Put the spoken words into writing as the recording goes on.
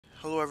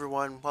Hello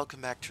everyone, welcome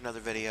back to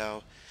another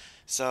video.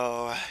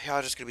 So,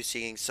 y'all just going to be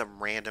seeing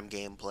some random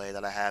gameplay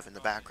that I have in the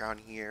background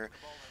here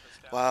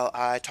while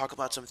I talk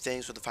about some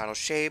things with the final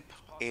shape,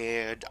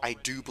 and I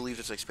do believe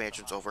this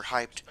expansion's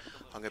overhyped.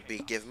 I'm going to be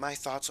giving my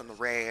thoughts on the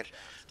raid,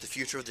 the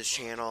future of this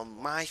channel,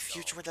 my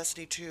future with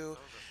Destiny 2.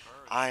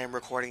 I am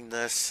recording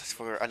this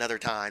for another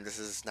time. This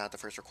is not the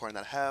first recording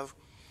that I have.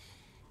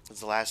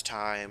 It's the last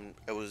time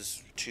it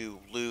was too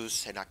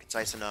loose and not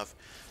concise enough.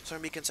 So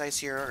I'm going to be concise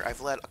here.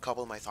 I've let a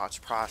couple of my thoughts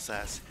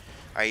process.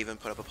 I even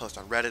put up a post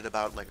on Reddit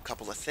about like a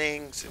couple of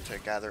things and to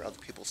gather other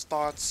people's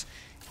thoughts,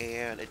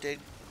 and it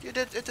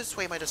did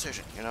sway my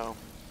decision, you know.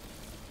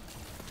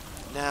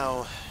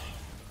 Now,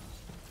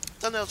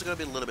 thumbnails are going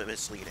to be a little bit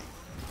misleading.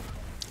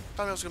 Thumbnails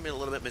are going to be a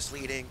little bit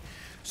misleading.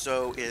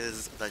 So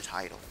is the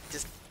title.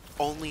 Just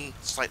only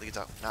slightly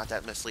though, not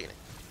that misleading.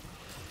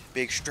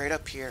 Being straight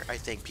up here, I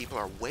think people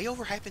are way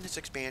overhyping this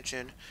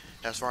expansion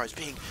as far as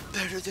being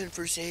better than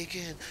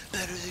Forsaken,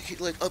 better than,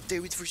 like, up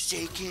there with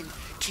Forsaken,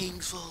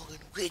 Kingsfall, and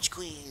Witch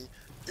Queen.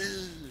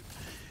 Ugh.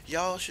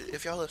 Y'all should,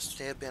 if y'all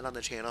have been on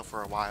the channel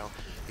for a while,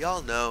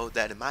 y'all know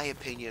that in my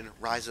opinion,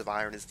 Rise of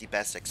Iron is the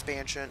best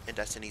expansion in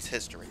Destiny's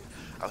history.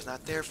 I was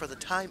not there for the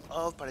time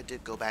of, but I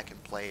did go back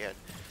and play it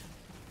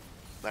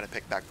when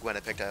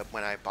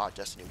I bought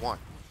Destiny 1.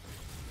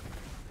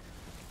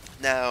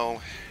 Now,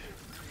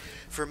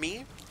 for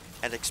me,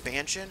 an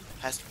expansion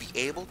has to be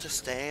able to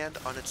stand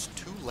on its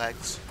two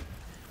legs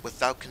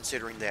without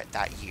considering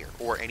that year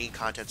or any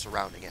content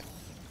surrounding it.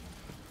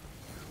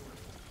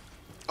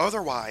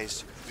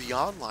 Otherwise,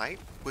 Beyond Light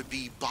would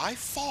be by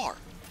far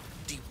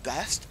the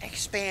best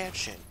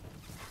expansion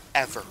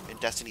ever in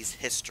Destiny's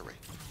history.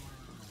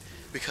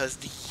 Because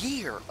the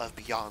year of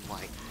Beyond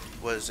Light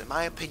was, in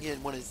my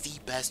opinion, one of the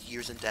best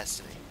years in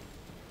Destiny.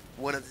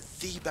 One of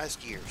the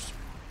best years.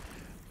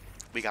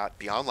 We got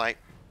Beyond Light.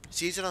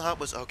 Season of the Hunt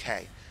was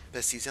okay.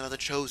 The Season of the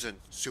Chosen,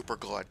 super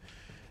good.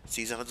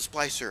 Season of the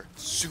Splicer,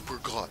 super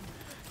good.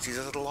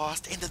 Season of the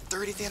Lost and the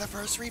 30th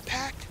Anniversary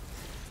Pack,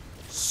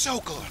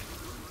 so good.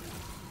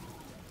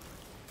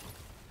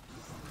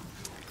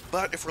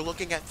 But if we're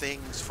looking at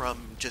things from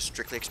just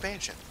strictly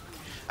expansion,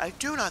 I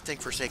do not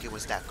think Forsaken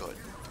was that good.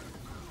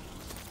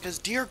 Because,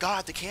 dear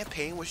God, the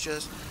campaign was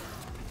just,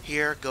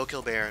 here, go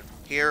kill Baron.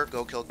 Here,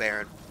 go kill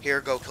Baron. Here,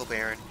 go kill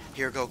Baron.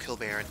 Here, go kill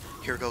Baron.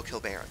 Here, go kill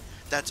Baron.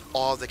 That's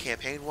all the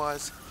campaign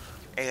was.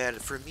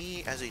 And for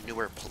me, as a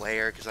newer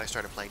player, because I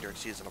started playing during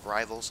Season of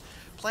Rivals,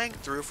 playing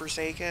through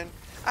Forsaken,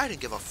 I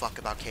didn't give a fuck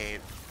about Cayde.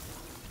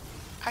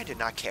 I did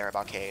not care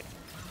about Cayde.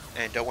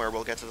 And don't worry,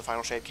 we'll get to the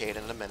final shape Cayde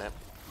in a minute.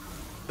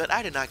 But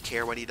I did not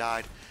care when he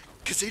died,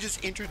 because they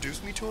just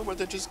introduced me to him or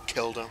they just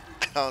killed him.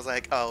 And I was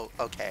like, oh,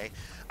 okay.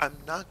 I'm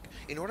not...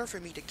 In order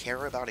for me to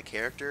care about a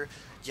character,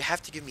 you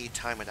have to give me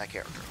time with that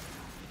character.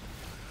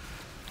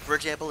 For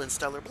example, in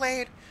Stellar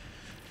Blade,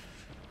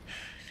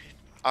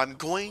 I'm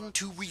going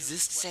to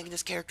resist saying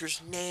this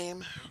character's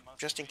name,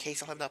 just in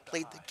case I have not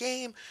played the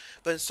game,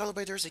 but in Stellar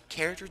Blade there's a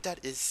character that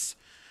it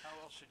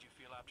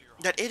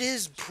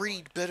is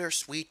pretty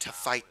bittersweet to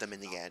fight them in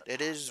the end.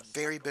 It is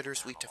very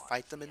bittersweet to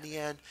fight them in the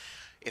end.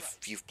 If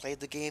you've played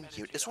the game,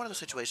 it's one of those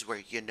situations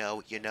where you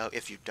know,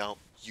 if you don't,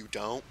 you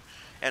don't.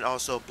 And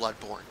also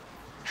Bloodborne.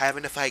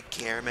 Having to fight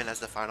Gehrman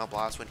as the final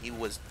boss when he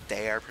was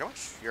there pretty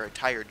much your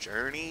entire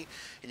journey,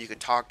 and you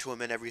could talk to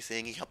him and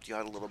everything, he helped you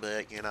out a little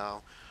bit, you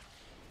know.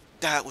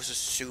 That was a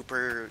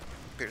super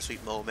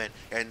bittersweet moment,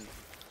 and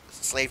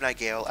Slave Knight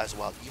Gale as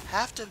well. You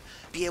have to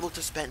be able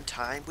to spend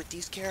time with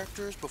these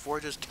characters before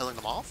just killing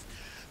them off.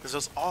 This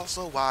was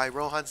also why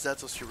Rohan's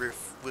death was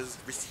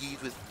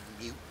received with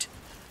mute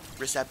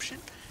reception,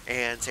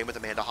 and same with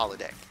Amanda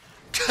Holiday.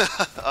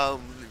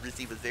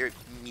 Received a very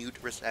mute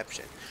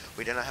reception.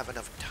 We did not have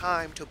enough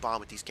time to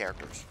bond with these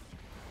characters.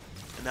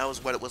 And that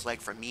was what it was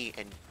like for me,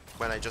 and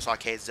when I just saw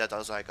Cayde's death, I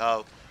was like,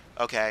 oh,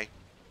 okay,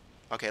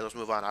 let's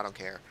move on, I don't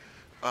care.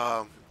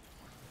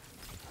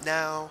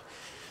 Now,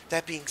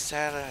 that being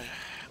said,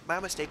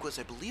 my mistake was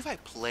I believe I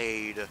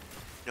played...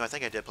 No, I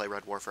think I did play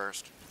Red War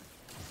first.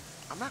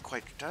 I'm not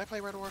quite... Did I play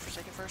Red War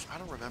Forsaken first? I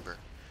don't remember.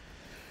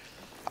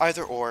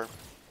 Either or.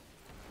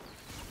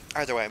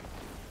 Either way.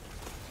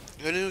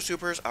 The new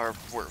supers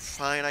were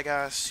fine, I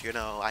guess. You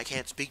know, I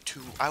can't speak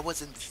to... I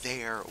wasn't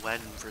there when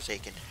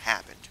Forsaken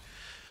happened.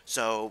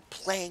 So,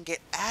 playing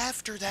it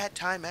after that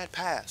time had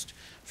passed.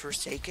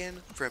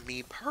 Forsaken, for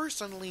me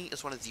personally,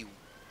 is one of the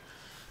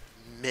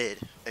mid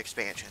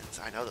expansions.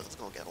 I know that's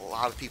going to get a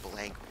lot of people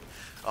angry.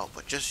 Oh,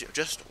 but just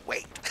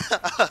wait.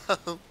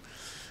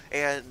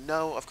 And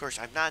no, of course,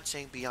 I'm not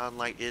saying Beyond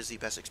Light is the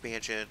best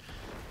expansion.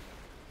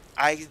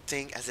 I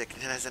think as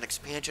an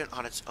expansion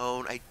on its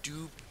own, I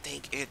do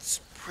think it's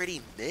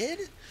pretty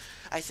mid.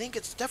 I think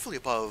it's definitely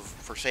above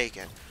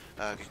Forsaken.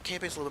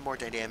 Campaign's a little bit more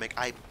dynamic.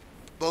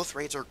 Both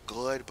raids are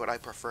good, but I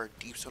prefer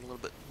Deepstone a little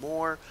bit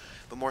more.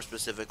 But more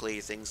specifically,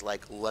 things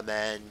like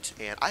Lament,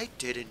 and I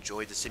did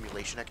enjoy the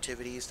simulation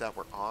activities that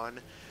were on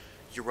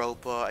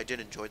Europa. I did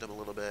enjoy them a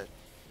little bit.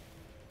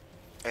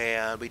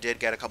 and we did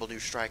get a couple new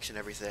strikes and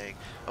everything.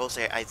 I will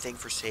say, I think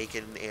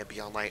Forsaken and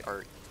Beyond Light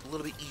are a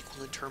little bit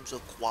equal in terms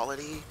of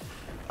quality.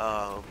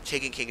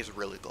 Taken King is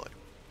really good.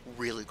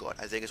 Really good.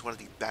 I think it's one of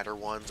the better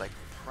ones, like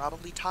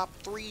probably top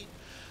 3.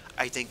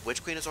 I think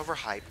Witch Queen is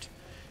overhyped,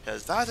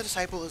 because Vow of the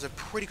Disciple is a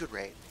pretty good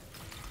raid.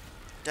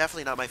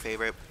 Definitely not my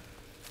favorite.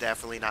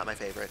 Definitely not my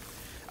favorite.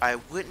 I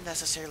wouldn't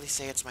necessarily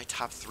say it's my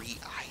top 3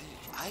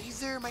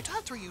 either. My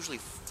top 3 usually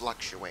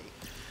fluctuate.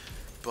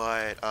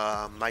 But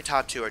my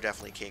top 2 are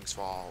definitely King's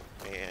Fall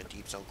and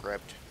Deepstone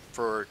Crypt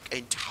for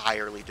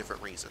entirely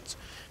different reasons.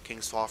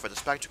 King's Fall for the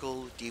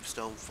spectacle,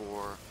 Deepstone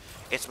for...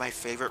 It's my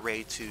favorite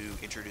raid to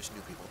introduce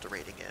new people to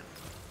raiding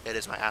in. It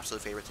is my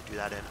absolute favorite to do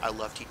that in. I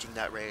love teaching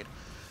that raid.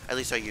 At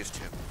least I used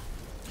to.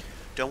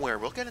 Don't worry,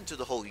 we'll get into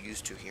the whole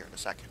used to here in a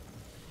second.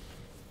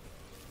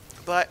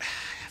 But,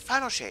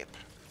 Final Shape.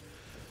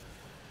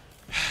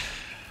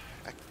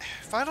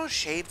 Final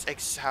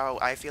Shape's how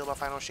I feel about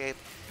Final Shape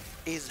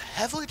is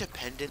heavily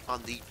dependent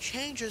on the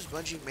changes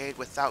Bungie made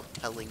without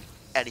telling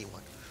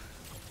anyone.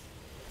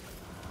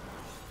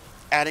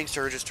 Adding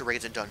surges to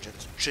raids and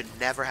dungeons should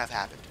never have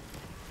happened.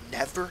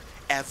 Never,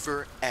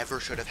 ever, ever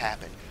should have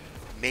happened.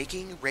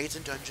 Making raids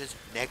and dungeons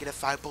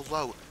 -5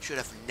 below should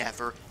have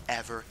never,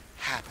 ever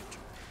happened.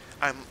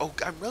 I'm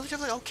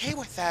relatively okay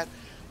with that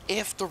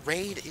if the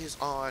raid is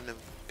on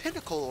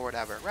Pinnacle or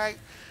whatever, right?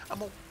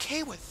 I'm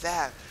okay with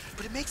that,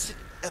 but it makes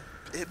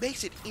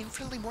it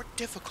infinitely more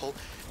difficult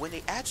when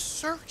they add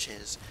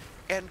searches,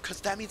 and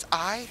because that means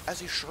I,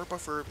 as a Sherpa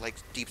for like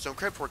Deepstone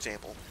Crypt, for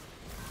example,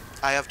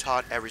 I have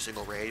taught every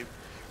single raid.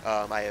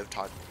 I have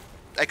taught,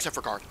 except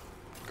for Garden.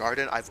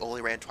 Garden, I've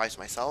only ran twice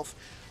myself.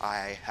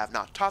 I have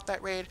not taught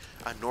that raid,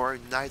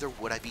 neither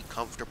would I be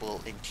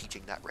comfortable in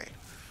teaching that raid.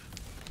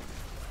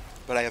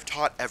 But I have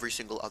taught every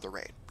single other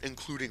raid,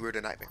 including Root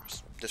of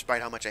Nightmares,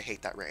 despite how much I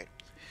hate that raid.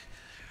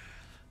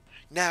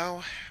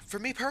 Now, for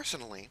me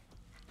personally,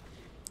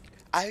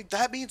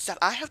 that means that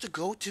I have to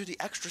go to the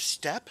extra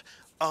step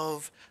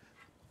of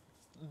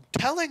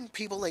telling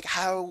people like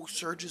how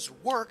surges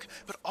work,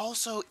 but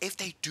also if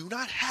they do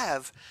not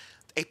have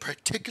a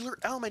particular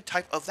element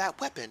type of that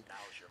weapon,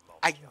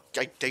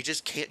 they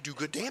just can't do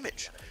good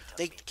damage.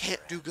 They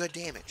can't do good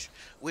damage,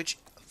 which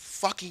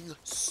fucking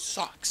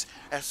sucks,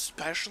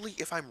 especially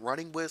if I'm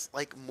running with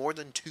like more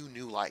than 2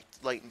 new lights,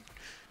 like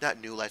not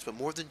new lights, but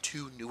more than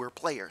 2 newer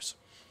players.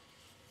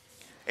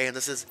 And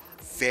this is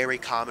very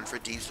common for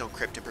Deepstone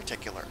Crypt in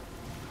particular.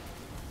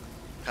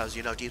 Because,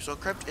 you know, Deepstone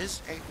Crypt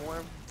is a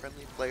more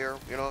friendly player,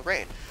 you know,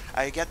 raid.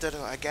 I get that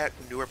I get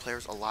newer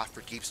players a lot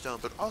for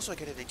Deepstone, but also I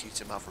get a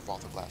decent amount for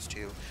Vault of Glass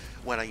too.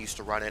 When I used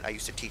to run it, I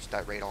used to teach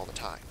that raid all the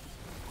time.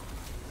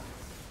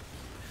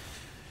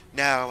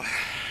 Now,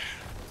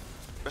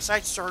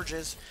 besides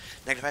surges,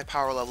 -5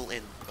 power level,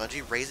 and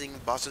Bungie raising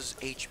bosses'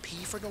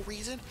 HP for no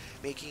reason,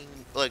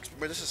 making, like,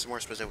 this is more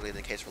specifically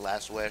the case for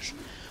Last Wish,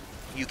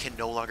 you can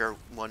no longer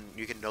one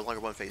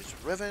phase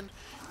Riven.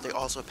 They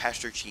also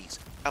patched their cheese.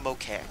 I'm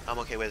okay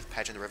with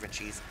patching the Riven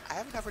cheese. I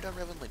have never done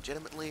Riven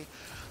legitimately,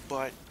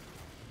 but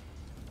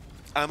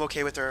I'm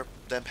okay with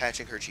them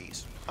patching her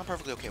cheese. I'm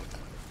perfectly okay with that.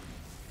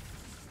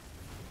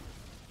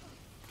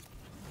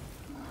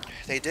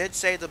 They did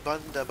say the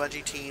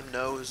Bungie team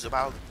knows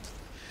about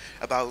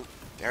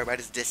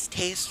everybody's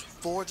distaste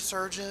for the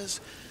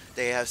surges.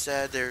 They have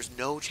said there's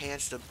no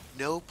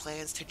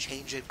plans to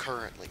change it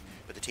currently,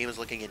 but the team is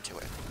looking into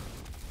it.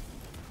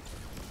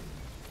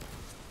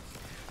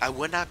 I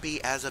would not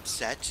be as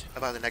upset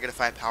about the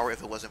 -5 power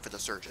if it wasn't for the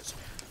surges.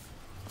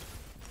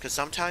 Because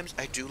sometimes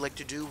I do like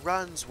to do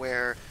runs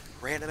where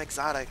random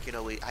exotic, you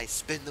know, I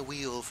spin the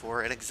wheel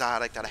for an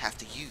exotic that I have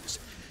to use.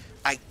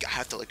 I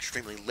have to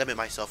extremely limit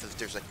myself if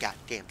there's a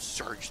goddamn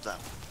surge, though.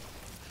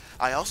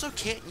 I also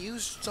can't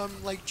use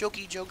some, like,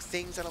 jokey joke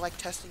things that I like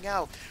testing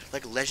out,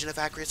 like Legend of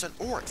Acreus and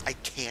Oryx. I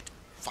can't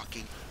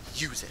fucking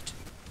use it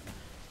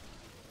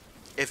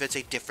if it's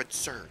a different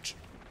surge.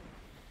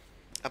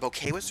 I'm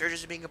okay with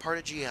surges being a part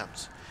of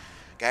GMs.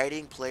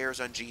 Guiding players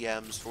on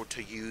GMs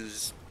to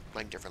use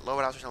like different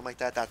loadouts or something like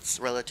that, that's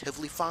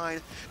relatively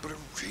fine, but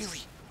I'm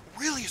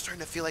really starting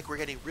to feel like we're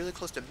getting really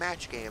close to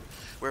match game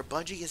where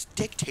Bungie is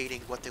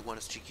dictating what they want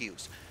us to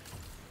use.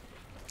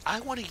 I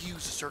want to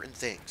use certain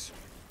things,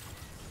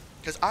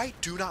 because I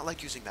do not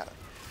like using meta.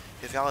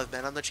 If y'all have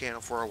been on the channel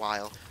for a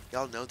while,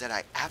 y'all know that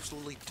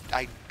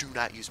I do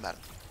not use meta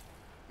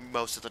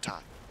most of the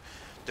time.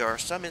 There are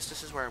some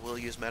instances where I will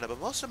use meta, but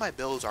most of my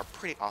builds are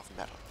pretty off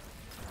meta.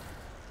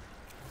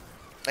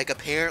 Like,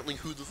 apparently,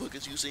 who the fuck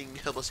is using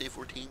LSA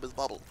 14 with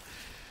Bubble?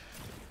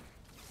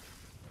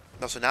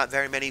 Also, not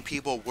very many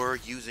people were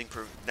using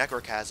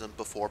Necrochasm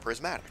before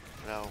Prismatic.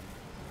 You know,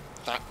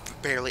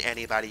 barely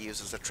anybody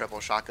uses a triple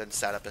shotgun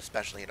setup,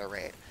 especially in a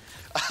raid.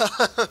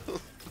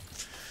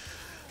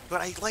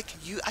 But I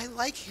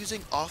like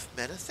using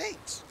off-meta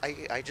things.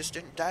 I just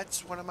didn't.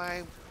 That's one of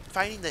my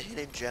finding the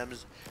hidden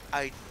gems.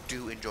 I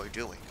do enjoy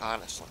doing,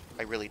 honestly.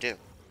 I really do.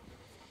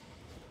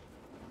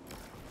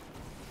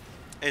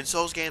 In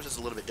Souls games, it's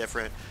a little bit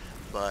different,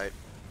 but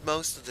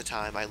most of the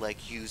time, I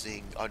like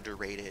using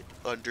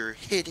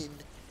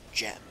hidden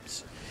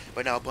gems.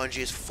 But now Bungie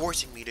is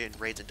forcing me to, in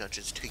raids and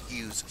dungeons, to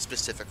use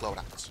specific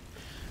loadouts.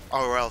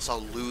 Or else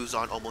I'll lose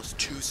on almost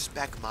 2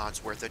 spec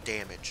mods worth of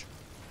damage.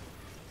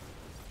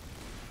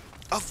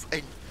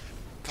 And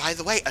by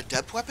the way,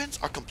 adept weapons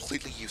are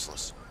completely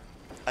useless.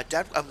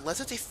 Adept, unless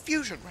it's a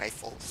fusion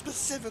rifle,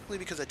 specifically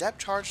because adept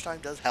charge time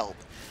does help.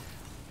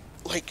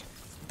 Like,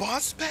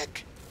 boss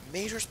spec,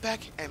 major spec,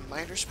 and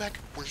minor spec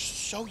were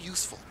so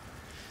useful.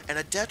 And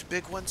adept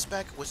big one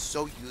spec was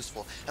so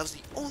useful. That was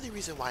the only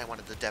reason why I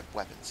wanted the adept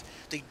weapons.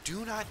 They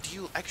do not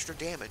deal extra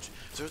damage,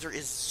 so there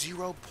is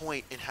 0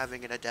 point in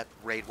having an adept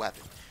raid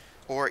weapon.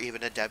 Or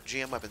even adept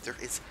GM weapon. There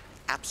is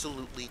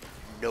absolutely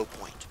no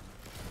point.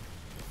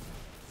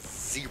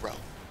 0.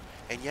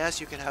 And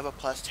yes, you can have a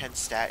plus 10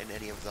 stat in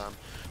any of them,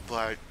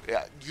 but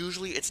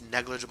usually it's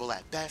negligible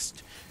at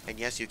best. And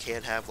yes, you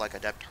can have like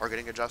adept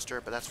targeting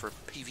adjuster, but that's for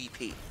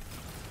PvP.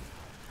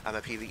 I'm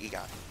a PvE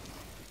guy.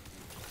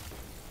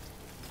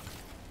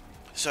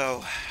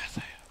 So,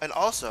 and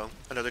also,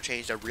 another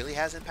change that really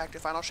has impacted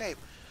Final Shape.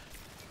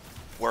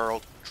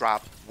 World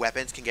drop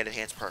weapons can get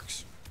enhanced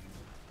perks.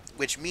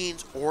 Which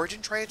means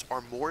origin traits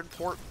are more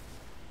important.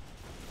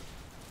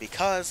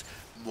 Because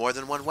more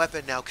than one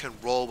weapon now can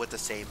roll with the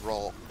same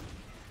roll.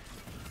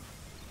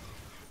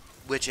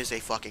 Which is a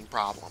fucking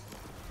problem.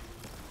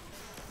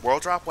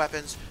 World drop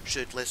weapons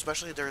should,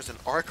 especially if there is an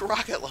arc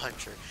rocket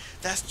launcher.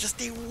 That's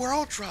just a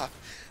world drop.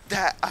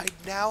 That I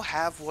now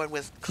have one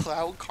with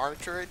cloud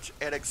cartridge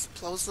and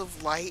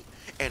explosive light,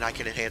 and I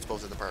can enhance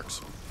both of the perks.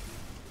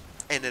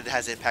 And it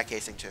has impact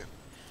casing too.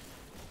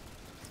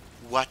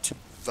 What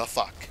the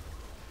fuck?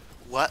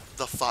 What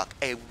the fuck?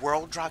 A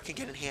world drop can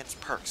get enhanced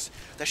perks.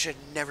 That should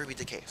never be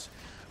the case.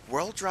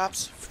 World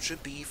drops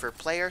should be for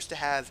players to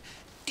have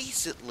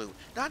decent loot.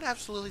 Not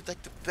absolutely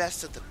like the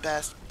best of the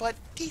best, but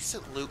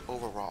decent loot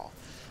overall.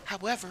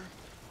 However,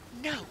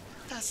 no,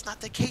 that's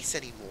not the case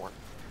anymore.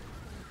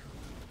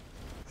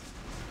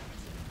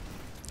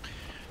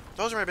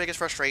 Those are my biggest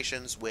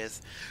frustrations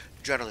with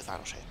generally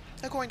Final Shape.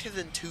 Now going to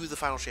the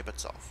Final Shape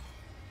itself.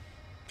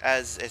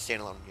 As a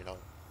standalone,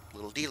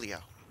 little dealio.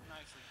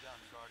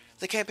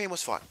 The campaign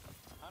was fun.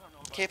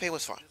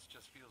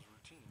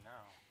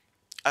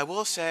 I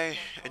will say,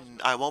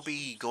 and I won't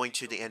be going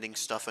to the ending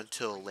stuff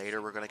until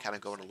later, we're going to kind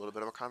of go in a little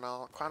bit of a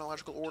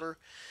chronological order.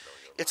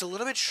 It's a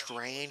little bit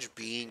strange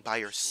being by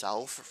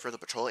yourself for the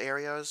patrol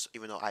areas,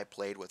 even though I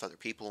played with other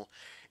people.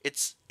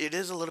 It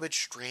is a little bit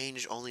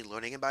strange only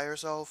learning it by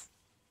yourself.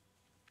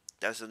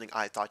 That's something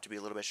I thought to be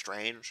a little bit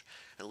strange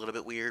and a little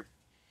bit weird.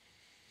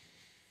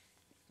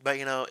 But,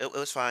 it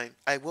was fine.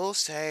 I will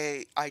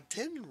say, I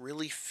didn't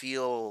really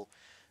feel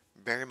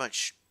very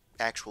much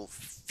actual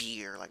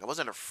fear. Like, I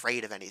wasn't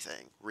afraid of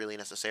anything, really,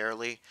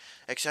 necessarily.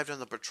 Except in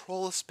the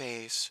patrol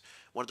space,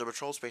 one of the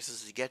patrol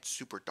spaces, it gets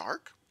super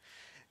dark.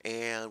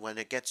 And when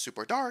it gets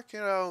super dark,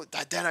 then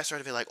I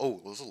started to feel like, oh,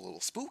 it was a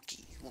little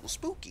spooky.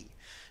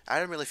 I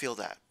didn't really feel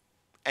that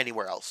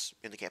anywhere else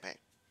in the campaign.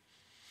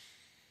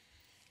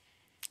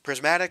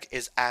 Prismatic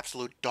is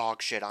absolute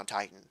dog shit on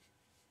Titan.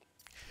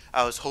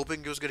 I was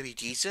hoping it was going to be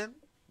decent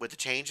with the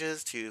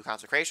changes to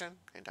Consecration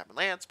and Diamond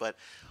Lance, but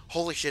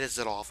holy shit is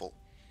it awful.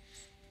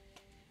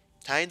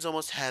 Titans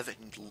almost have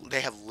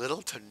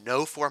little to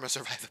no form of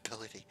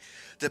survivability.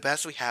 The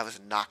best we have is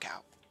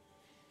Knockout.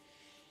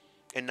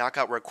 And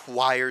Knockout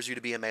requires you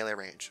to be in melee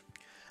range.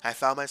 I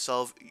found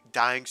myself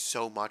dying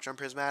so much on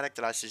Prismatic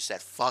that I just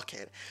said, fuck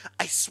it.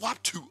 I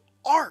swapped to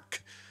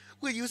Arc!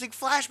 We're using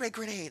flashbang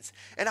grenades,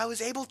 and I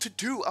was able to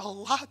do a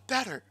lot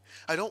better.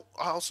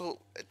 Titans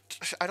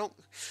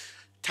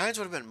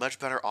would have been much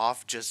better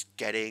off just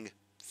getting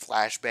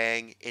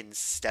flashbang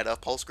instead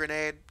of pulse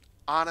grenade,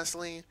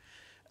 honestly.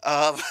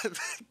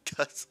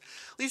 Because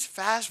at least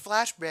fast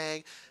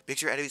flashbang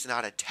makes your enemies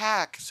not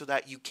attack so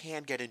that you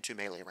can get into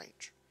melee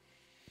range.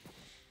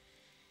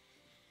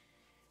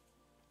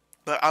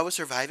 But I was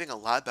surviving a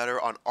lot better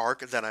on Arc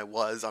than I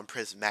was on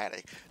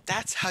Prismatic.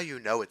 That's how you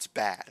know it's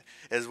bad,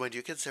 is when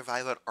you can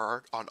survive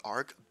on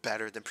Arc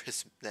better than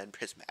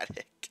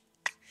Prismatic.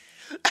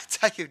 That's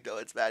how you know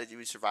it's bad, is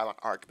you survive on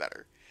Arc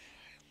better.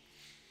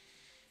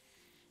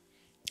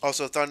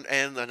 Also,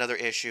 and another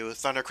issue,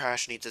 Thunder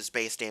Crash needs its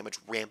base damage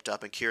ramped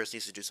up, and Curious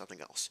needs to do something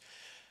else.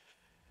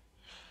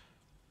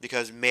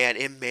 Because, man,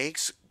 it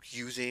makes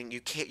you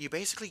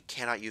basically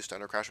cannot use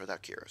Thunder Crash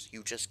without Curious.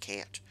 You just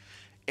can't.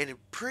 And it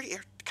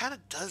kind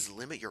of does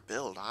limit your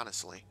build,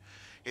 honestly.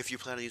 If you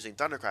plan on using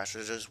Thunder Crash,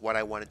 which is what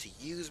I wanted to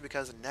use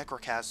because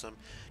Necrochasm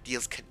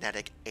deals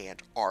Kinetic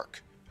and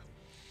Arc.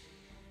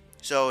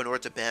 So in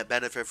order to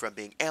benefit from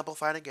being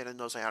amplified and getting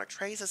those Ionic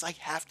Traces, I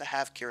have to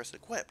have Curious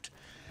equipped.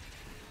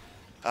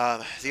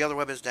 The other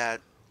weapons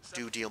that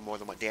do deal more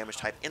than one damage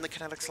type in the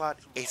Kinetic slot,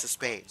 Ace of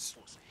Spades.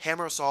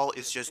 Hammer Assault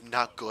is just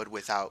not good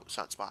without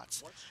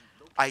Sunspots.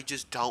 I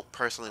just don't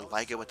personally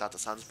like it without the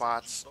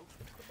Sunspots.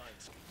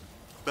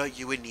 But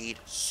you would need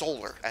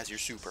Solar as your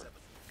super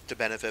to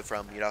benefit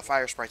from,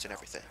 fire sprites and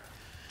everything.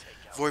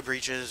 Void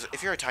Breaches,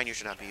 if you're a Titan, you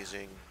should not be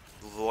using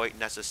Void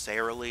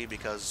necessarily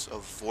because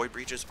of Void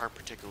Breaches aren't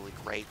particularly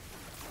great.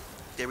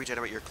 They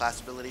regenerate your class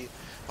ability,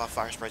 while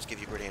fire sprites give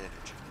you great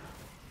advantage.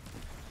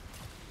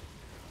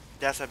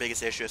 That's my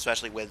biggest issue,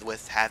 especially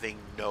with having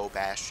no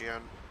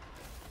Bastion.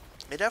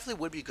 It definitely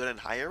would be good in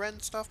higher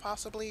end stuff,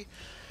 possibly.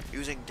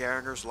 Using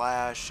Daringer's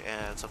Lash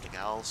and something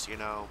else, you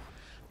know.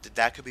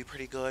 That could be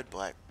pretty good,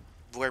 but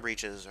Void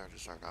Breaches are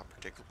not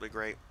particularly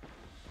great.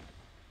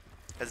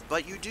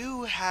 But you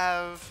do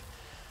have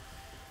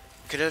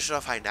Condition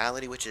of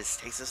Finality, which is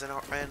Stasis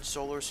and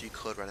Solar, so you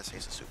could run a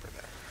Stasis Super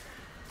there.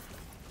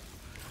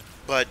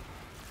 But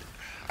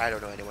I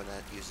don't know anyone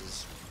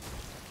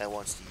that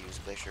wants to use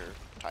Glacier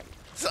Titan.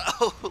 So,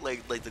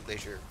 like the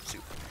Glacier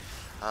Super.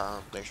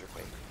 Glacier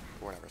Quake,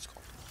 or whatever it's called.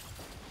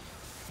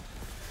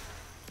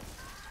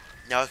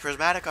 Now, with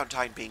Prismatic on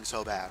Titan being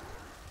so bad,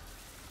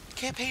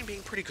 campaign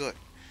being pretty good,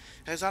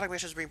 and exotic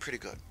missions being pretty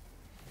good,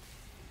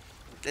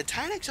 the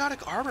Titan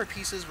exotic armor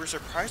pieces were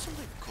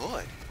surprisingly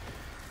good.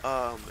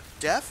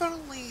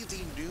 Definitely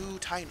the new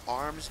Titan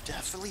arms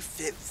definitely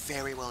fit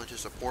very well into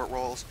support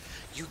roles.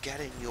 You get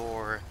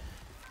your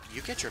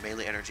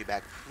melee energy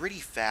back pretty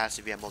fast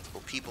if you have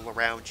multiple people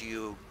around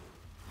you.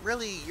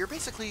 Really, you're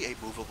basically a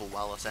movable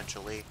well,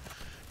 essentially.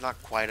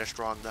 Not quite as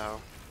strong, though.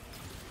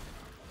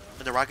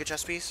 And the rocket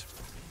chest piece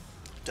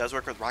does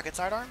work with rocket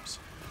sidearms,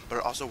 but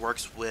it also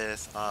works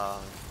with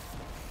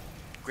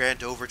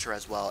Grand Overture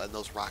as well, and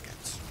those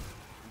rockets.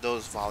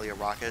 Those volley of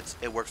rockets,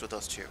 it works with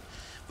those too,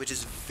 which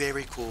is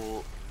very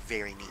cool,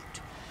 very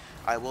neat.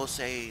 I will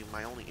say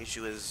my only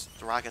issue is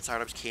the rocket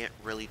sidearms can't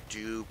really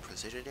do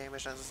precision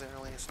damage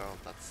necessarily, so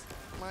that's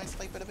my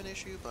slight bit of an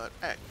issue, but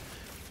hey.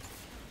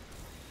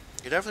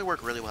 It definitely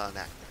worked really well in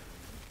that.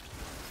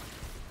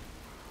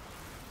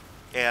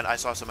 And I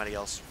saw somebody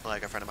else,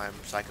 like a friend of mine,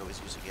 Psycho,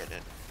 was using it,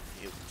 and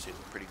it seemed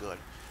pretty good.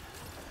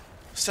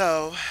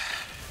 So,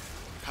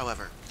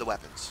 however, the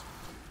weapons.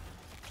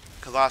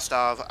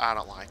 Kalastov, I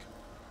don't like.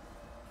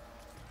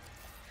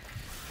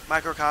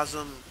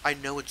 Microcosm, I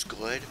know it's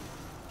good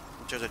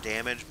in terms of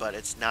damage, but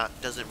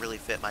doesn't really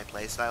fit my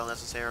playstyle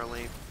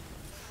necessarily.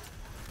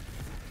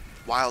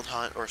 Wild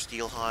Hunt or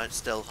Steel Hunt,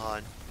 Still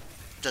Hunt,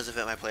 doesn't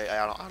fit my play.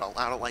 I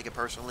don't like it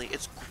personally.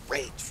 It's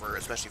great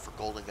especially for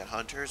Golden Gun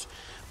Hunters,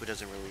 but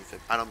doesn't really fit.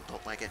 I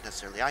don't like it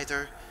necessarily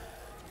either.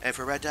 And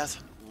for Red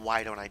Death,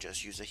 why don't I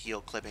just use a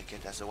heal clipping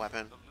kit as a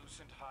weapon?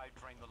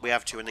 We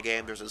have two in the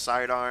game. There's a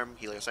sidearm,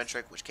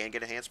 Heliocentric, which can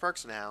get enhanced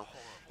perks now,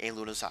 and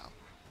Lunasal.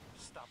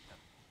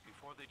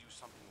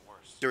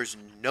 There's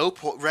no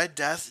point. Red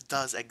Death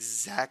does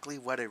exactly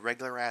what a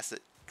regular ass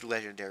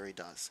legendary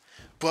does,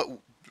 but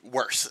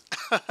worse.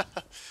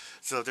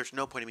 So there's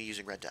no point in me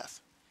using Red Death.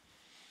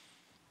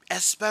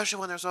 Especially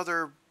when there's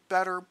other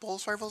better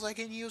pulse rifles I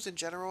can use in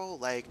general,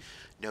 like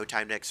No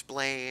Time to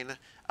Explain,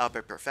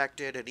 Outbreak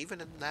Perfected, and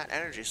even in that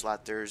energy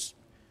slot there's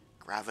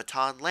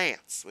Graviton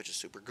Lance, which is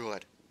super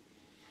good.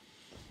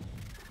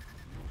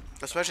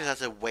 Especially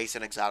since it wastes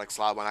an exotic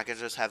slot when I can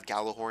just have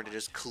Gallahorn to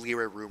just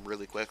clear a room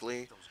really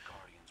quickly.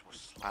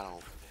 I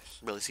don't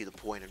really see the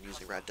point of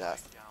using Red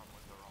Death.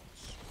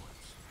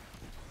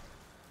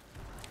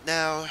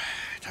 Now,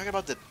 talking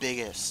about the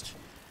biggest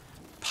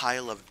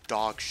pile of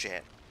dog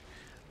shit.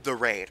 The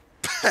raid.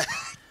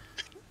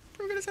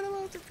 We're gonna say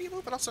about other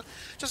people, but also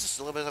just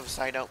a little bit of a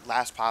side note.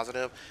 Last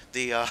positive,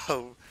 the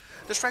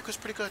strike was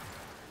pretty good.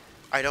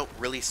 I don't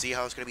really see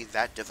how it's gonna be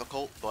that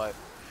difficult, but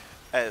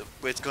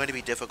it's going to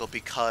be difficult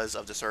because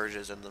of the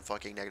surges and the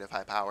fucking negative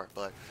high power.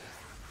 But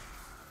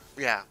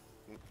yeah,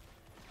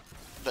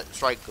 the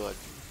strike good.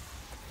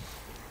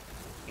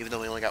 Even though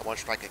we only got one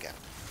strike again.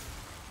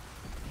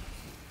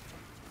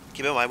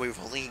 Keep in mind we've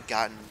only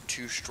gotten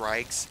 2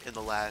 strikes in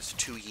the last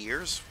 2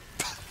 years.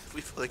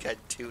 We've only got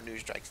 2 new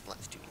strikes in the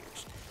last 2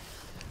 years.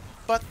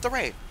 But the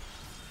raid.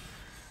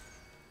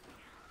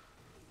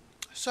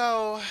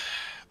 So,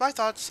 my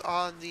thoughts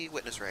on the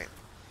Witness raid.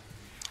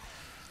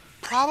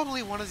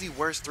 Probably one of the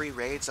worst 3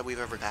 raids that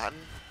we've ever gotten.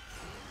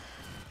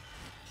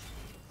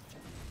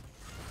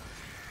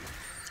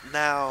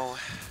 Now,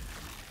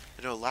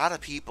 I know a lot of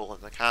people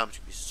in the comments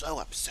would be so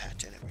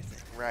upset and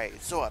everything,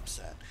 right? So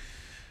upset.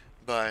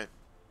 But,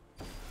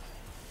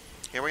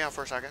 hear me out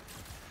for a second.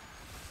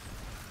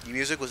 The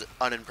music was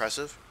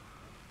unimpressive.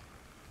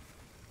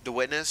 The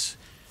Witness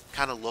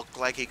kind of looked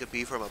like he could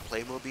be from a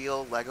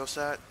Playmobil Lego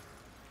set.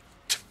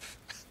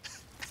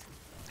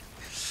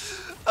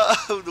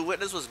 The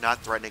Witness was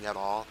not threatening at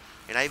all.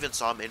 And I even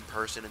saw him in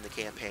person in the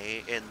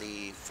campaign, in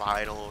the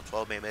final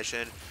 12-man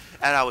mission.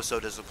 And I was so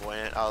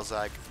disappointed. I was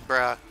like,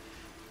 bruh,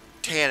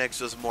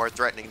 Taniks was more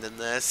threatening than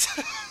this.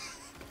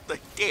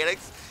 Like,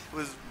 Taniks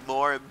was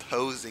more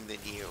imposing than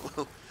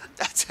you.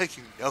 That's how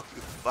you know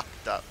you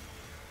fucked up.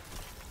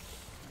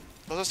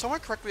 So someone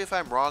correct me if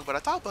I'm wrong, but I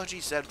thought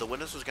Bungie said the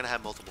Witness was going to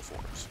have multiple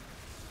forms.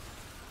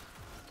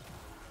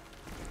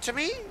 To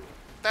me,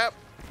 that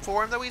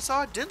form that we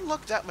saw didn't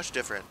look that much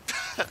different.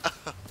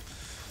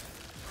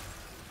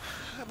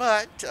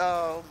 But,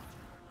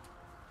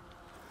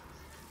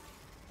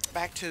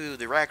 back to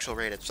the actual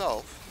raid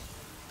itself.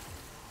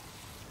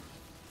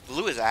 The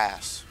loot is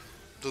ass.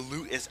 The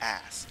loot is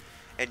ass.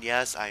 And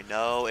yes, I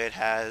know it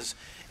has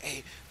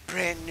a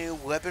brand new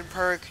weapon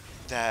perk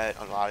that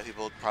a lot of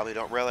people probably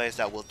don't realize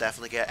that will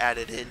definitely get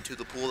added into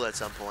the pool at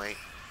some point.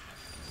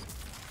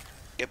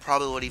 it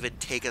probably wouldn't even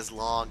take as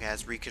long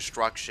as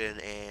Reconstruction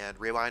and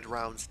Rewind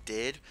rounds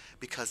did,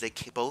 because they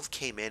both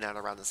came in at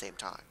around the same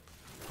time.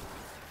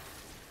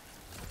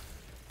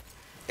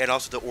 And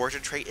also, the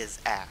origin trait is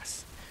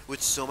ass,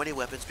 with so many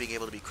weapons being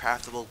able to be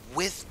craftable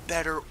with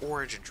better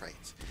origin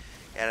traits.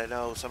 And I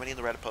know somebody in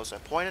the Reddit post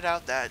have pointed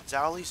out that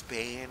Zhali's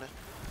Bane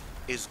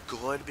is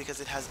good because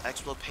it has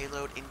explode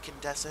payload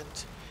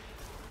incandescent,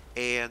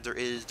 and there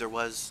is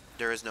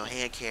no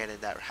hand cannon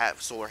that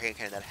solar hand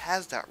cannon that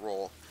has that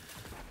role,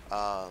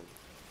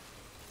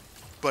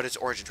 but its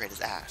origin trait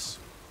is ass.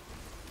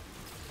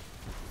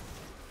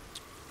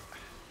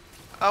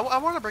 I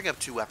want to bring up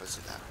two weapons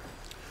to that.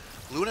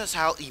 Luna's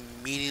Howl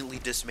immediately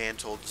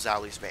dismantled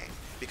Zhali's Bane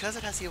because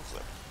it has heal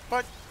clip,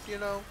 but you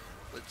know,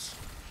 let's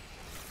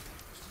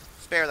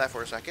spare that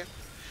for a second.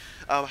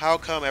 How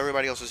come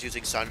everybody else is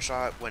using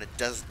Sunshot when it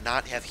does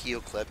not have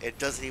heal clip? It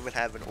doesn't even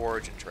have an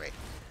origin trait.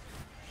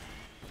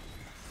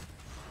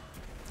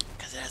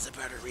 Because it has a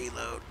better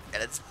reload,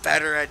 and it's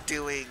better at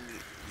doing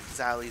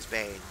Zhali's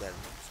Bane than...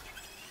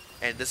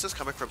 And this is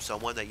coming from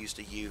someone that used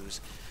to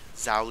use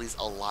Zhali's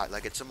a lot.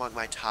 Like, it's among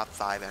my top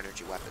 5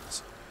 energy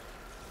weapons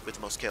with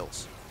the most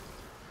kills.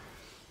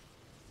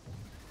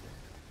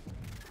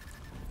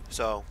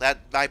 So,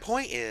 my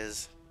point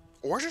is,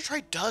 origin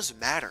trait does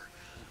matter.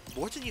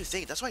 More than you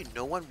think. That's why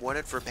no one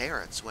wanted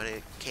Forbearance when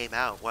it came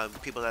out. When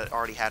people that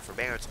already had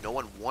Forbearance, no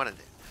one wanted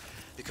it.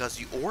 Because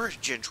the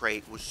origin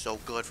trait was so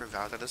good from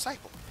Valor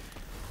Disciple.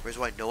 Whereas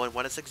why no one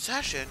wanted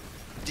Succession,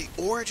 the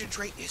origin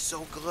trait is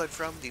so good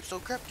from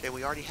Deepstone Crypt, and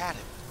we already had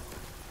it.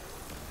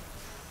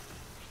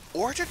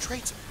 Origin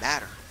traits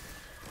matter.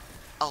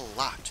 A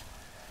lot.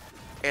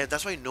 And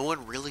that's why no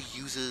one really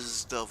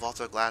uses the Vault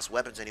of Glass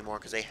weapons anymore,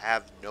 because they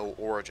have no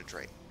origin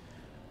trait.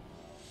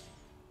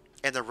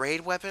 And the raid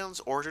weapons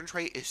origin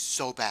trait is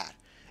so bad.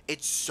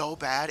 It's so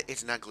bad,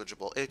 it's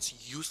negligible.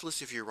 It's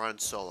useless if you run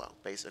solo,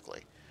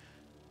 basically.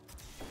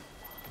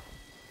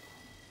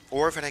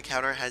 Or if an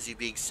encounter has you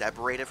being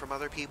separated from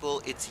other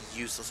people, it's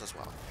useless as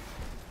well.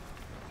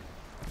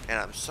 And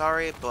I'm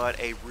sorry, but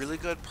a really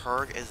good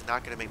perk is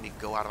not going to make me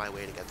go out of my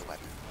way to get the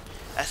weapon.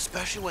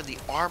 Especially when the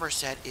armor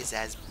set is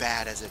as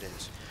bad as it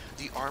is.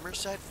 The armor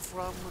set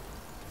from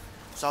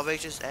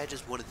Salvation's Edge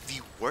is one of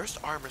the worst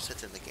armor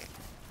sets in the game.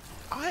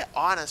 I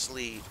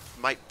honestly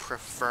might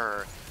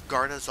prefer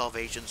Garden of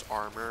Salvation's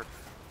armor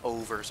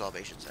over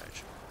Salvation's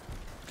Edge.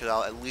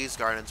 Because at least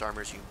Garden's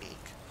armor is unique.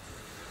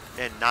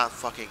 And not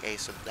fucking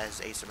as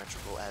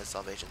asymmetrical as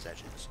Salvation's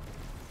Edge is.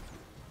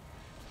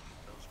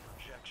 Those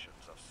projections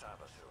of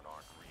Savathûn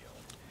aren't real.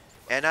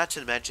 And not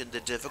to mention, the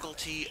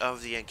difficulty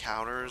of the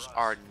encounters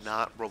are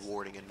not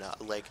rewarding enough.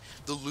 Like,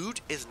 the loot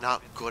is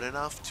not good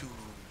enough to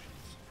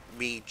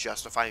me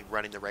justifying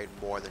running the raid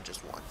more than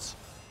just once.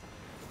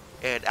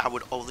 And I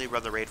would only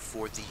run the raid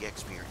for the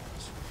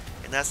experience.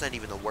 And that's not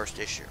even the worst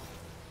issue.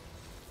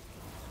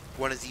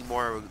 One of the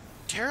more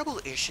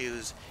terrible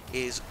issues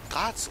is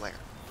Godslayer.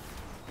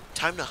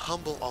 Time to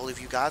humble all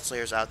of you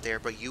Godslayers out there,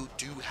 but you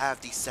do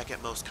have the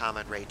second most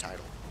common raid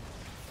title.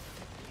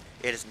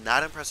 It is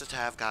not impressive to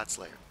have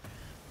Godslayer.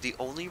 The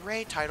only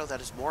raid title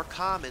that is more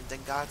common than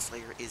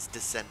Godslayer is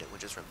Descendant,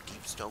 which is from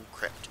Deepstone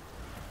Crypt.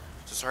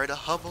 So sorry to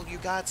humble you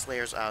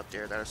Godslayers out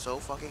there that are so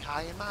fucking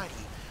high and mighty.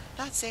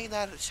 Not saying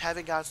that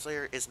having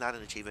Godslayer is not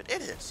an achievement.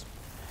 It is.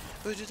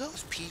 But do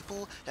those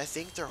people that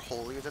think they're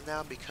holier than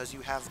thou because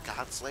you have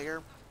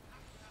Godslayer,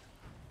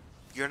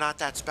 you're not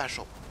that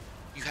special.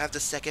 You have the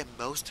second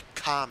most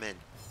common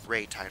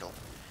raid title.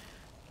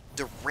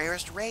 The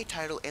rarest raid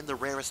title and the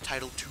rarest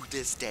title to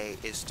this day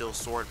is still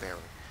Swordbearer,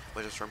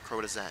 which is from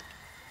Crota's End.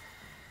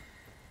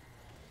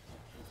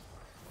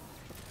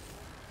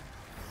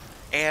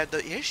 And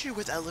the issue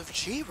with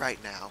LFG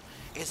right now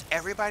is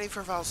everybody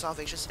for Vaal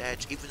Salvation's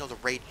Edge, even though the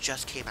raid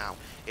just came out,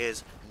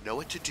 is know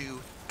what to do,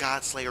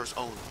 Godslayers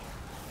only.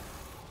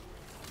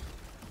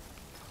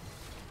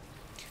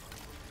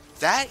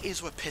 That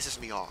is what pisses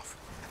me off.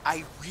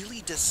 I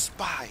really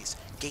despise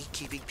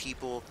gatekeeping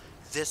people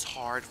this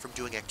hard from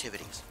doing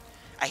activities.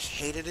 I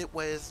hated it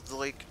with,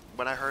 like,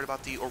 when I heard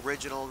about the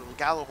original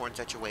Gallowhorn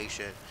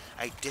situation.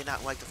 I did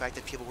not like the fact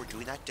that people were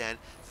doing that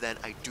then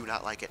I do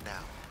not like it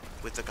now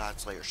with the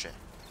Godslayer shit.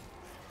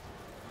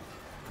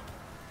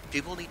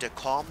 People need to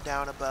calm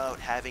down about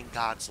having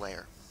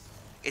Godslayer.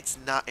 It's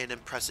not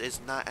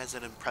as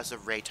an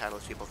impressive raid title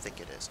as people think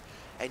it is.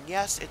 And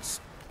yes, its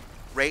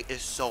rate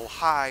is so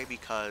high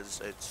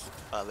because it's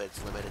of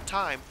its limited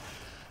time,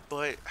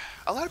 but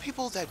a lot of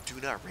people that do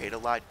not raid a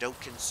lot don't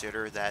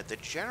consider that the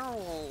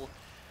general...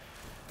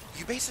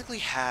 You basically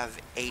have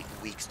 8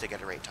 weeks to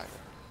get a raid title.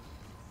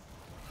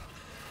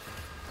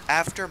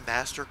 After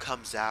Master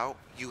comes out,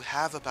 you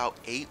have about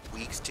 8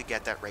 weeks to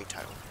get that raid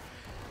title.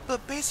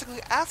 But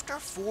basically, after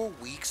 4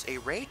 weeks, a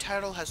raid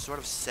title has sort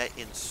of set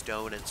in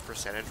stone its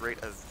percentage rate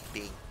of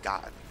being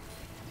gotten.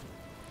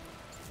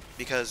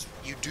 Because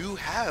you do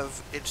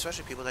have,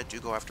 especially people that do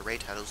go after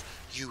raid titles,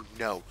 you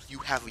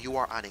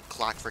are on a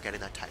clock for getting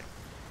that title.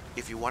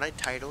 If you want a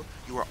title,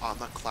 you are on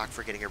the clock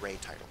for getting a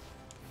raid title.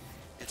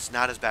 It's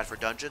not as bad for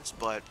dungeons,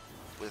 but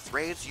with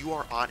raids, you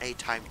are on a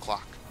time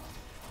clock.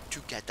 to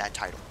get that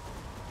title.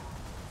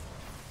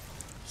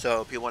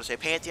 So people want to say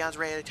Pantheon's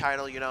raid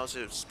title, you know,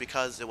 so it's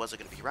because it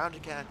wasn't going to be around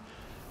again.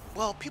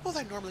 Well, people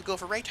that normally go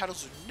for raid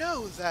titles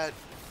know that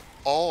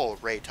all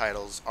raid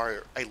titles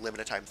are a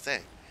limited time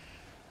thing.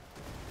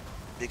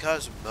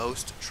 Because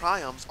most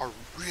triumphs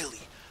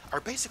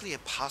are basically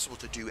impossible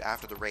to do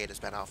after the raid has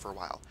been out for a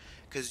while.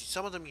 Because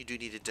some of them you do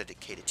need a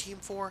dedicated team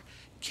for.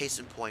 Case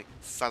in point,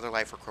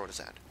 Featherlight for Crota's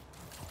End.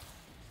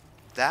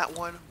 That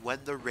one, when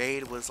the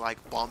raid was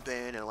like bumping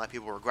and a lot of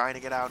people were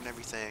grinding it out and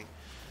everything,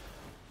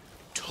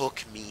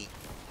 took me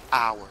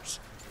hours,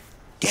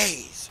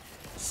 days,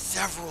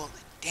 several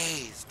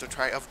days to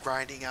try of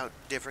grinding out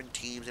different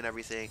teams and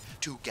everything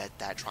to get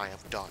that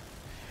triumph done.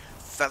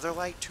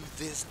 Featherlight, to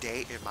this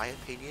day, in my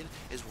opinion,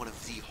 is one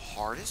of the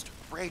hardest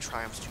raid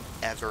triumphs to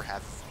ever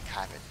have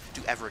happened,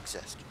 to ever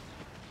exist.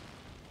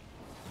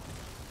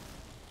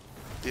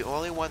 The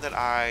only one that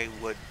I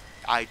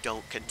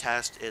don't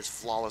contest is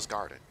Flawless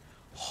Garden.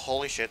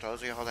 Holy shit,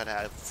 those of y'all that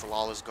have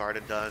Flawless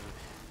Garden done,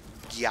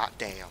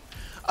 goddamn.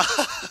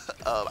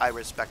 I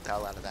respect the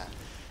hell out of that.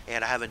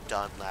 And I haven't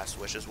done Last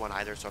Wishes one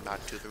either, so I'm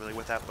not too familiar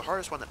with that. The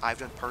hardest one that I've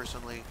done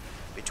personally,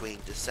 between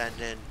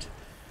Descendant,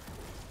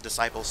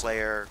 Disciple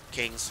Slayer,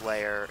 King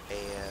Slayer,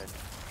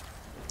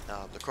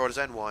 and the Crota's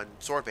End one,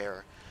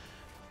 Swordbearer,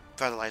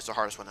 Featherlight is the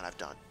hardest one that I've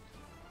done.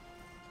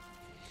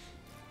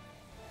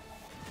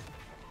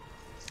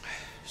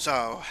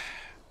 So,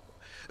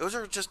 those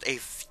are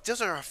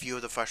a few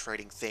of the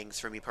frustrating things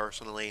for me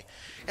personally.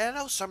 And I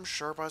know some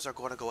Sherpas are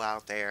going to go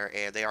out there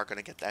and they are going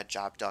to get that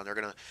job done. They're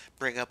going to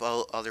bring up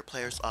other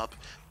players up,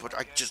 but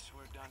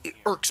it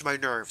irks my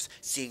nerves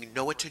seeing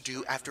know what to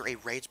do after a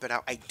raid's been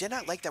out. I did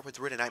not like that with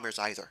Rune of Nightmares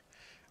either.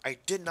 I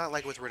did not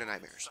like it with Rune of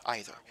Nightmares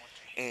either.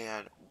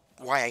 And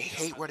why I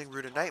hate running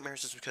Rune of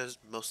Nightmares is because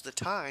most of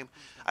the time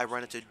I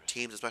run into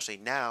teams, especially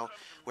now,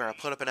 where I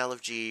put up an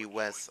LFG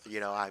with, you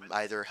know, I'm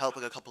either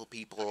helping a couple of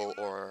people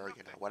or,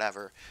 you know,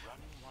 whatever.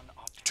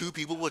 Two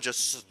people will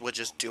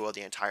just duo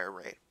the entire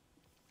raid.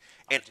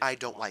 And I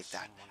don't like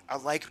that. I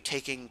like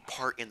taking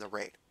part in the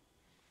raid.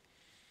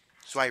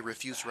 So I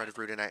refuse to run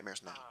Rune of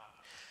Nightmares now.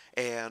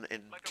 And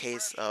in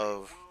case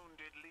of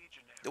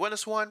the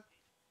Witness one,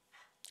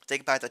 I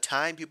think by the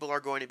time people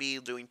are going to be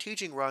doing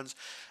teaching runs,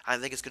 I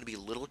think it's going to be a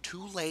little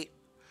too late.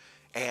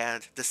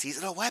 And the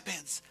seasonal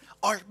weapons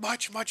are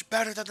much, much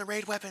better than the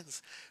raid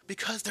weapons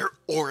because their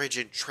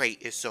origin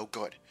trait is so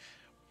good.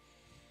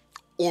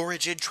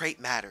 Origin trait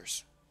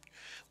matters.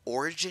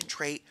 Origin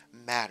trait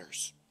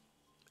matters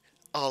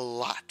a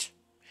lot.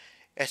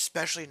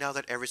 Especially now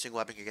that every single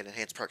weapon can get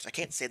enhanced perks. I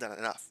can't say that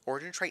enough.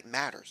 Origin trait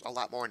matters a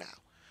lot more now.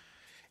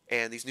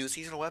 And these new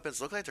seasonal weapons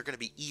look like they're going to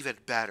be even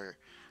better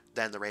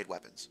than the raid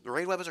weapons. The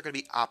raid weapons are going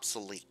to be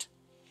obsolete,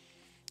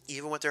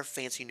 even with their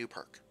fancy new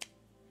perk.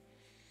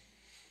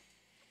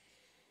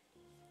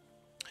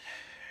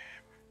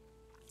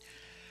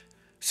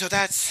 So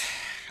that's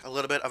a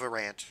little bit of a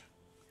rant.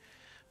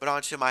 But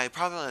on to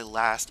probably my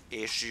last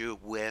issue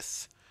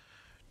with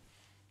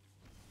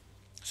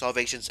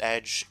Salvation's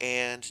Edge,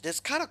 and this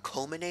kind of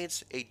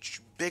culminates a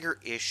bigger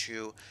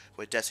issue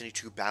with Destiny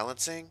 2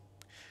 balancing,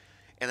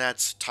 and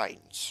that's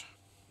Titans.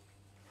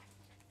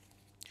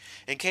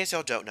 In case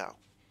y'all don't know,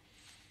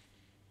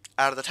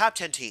 out of the top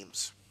 10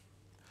 teams,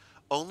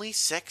 only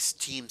 6,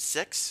 Teams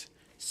 6,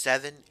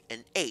 7,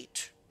 and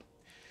 8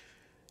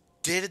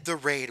 did the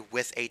raid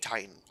with a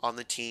Titan on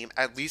the team,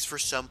 at least for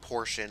some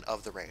portion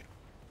of the raid.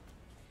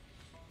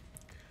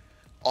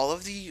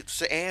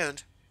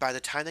 And by the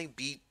time they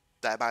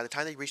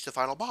reached the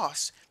final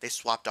boss, they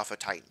swapped off a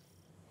Titan.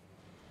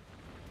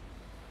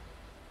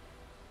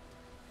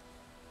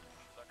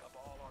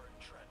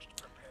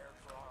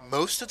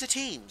 Most of the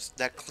teams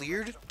that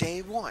cleared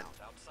day one,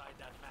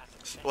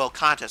 well,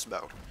 contest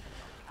mode,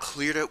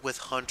 cleared it with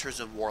Hunters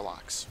and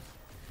Warlocks,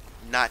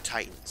 not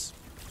Titans.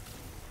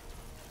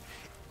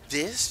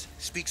 This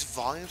speaks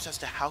volumes as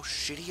to how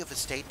shitty of a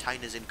state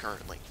Titan is in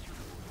currently.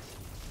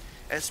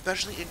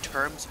 Especially in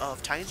terms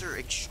of Titans are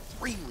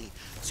extremely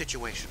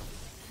situational.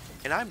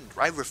 And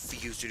I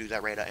refuse to do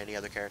that raid on any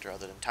other character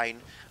other than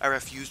Titan. I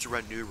refuse to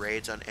run new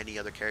raids on any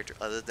other character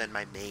other than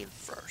my main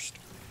first.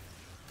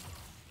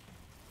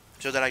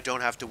 So that I don't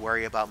have to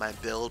worry about my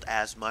build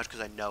as much because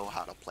I know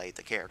how to play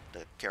the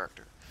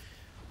character.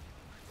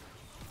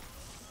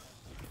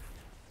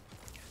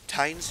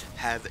 Titans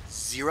have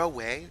zero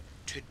way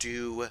to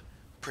do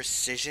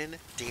precision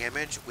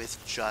damage with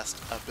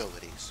just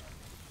abilities.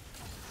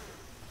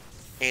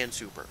 And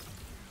super.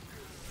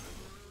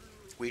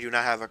 We do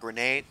not have a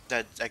grenade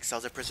that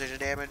excels at precision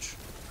damage.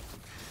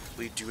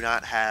 We do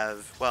not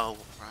have, well,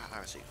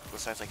 obviously,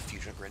 besides like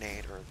fusion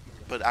grenade,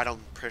 but I'm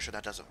pretty sure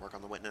that doesn't work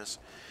on the Witness.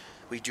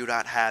 We do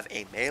not have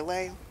a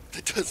melee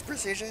that does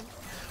precision.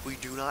 We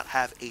do not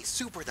have a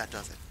super that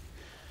does it.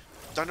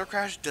 Thunder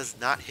Crash does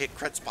not hit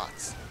crit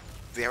spots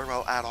very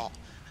well at all.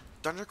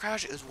 Thunder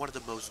Crash is one of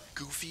the most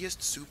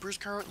goofiest supers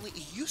currently.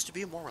 It used to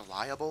be more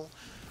reliable,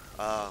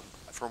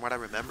 from what I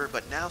remember,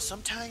 but now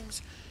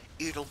sometimes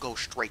it'll go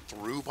straight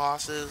through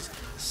bosses.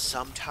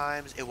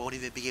 Sometimes it won't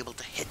even be able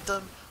to hit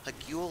them. Like,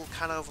 you'll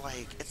kind of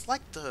like, it's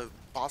like the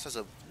boss has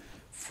a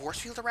force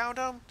field around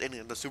him,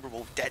 and the super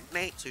will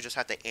detonate, so you just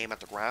have to aim at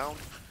the ground.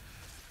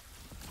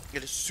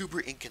 It is super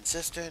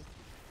inconsistent.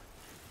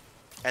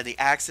 And the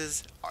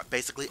axes are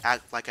basically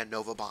act like a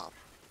Nova Bomb.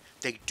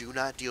 They do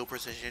not deal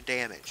precision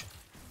damage.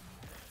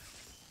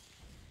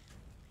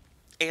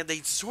 And they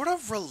sort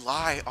of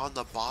rely on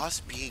the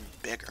boss being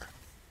bigger.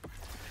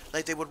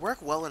 Like, they would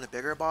work well in a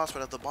bigger boss,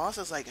 but if the boss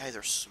is like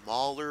either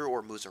smaller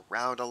or moves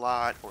around a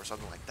lot or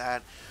something like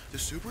that, the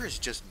super is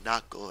just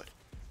not good.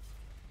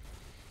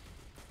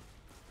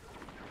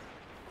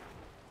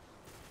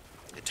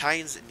 The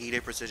Titans need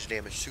a precision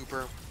damage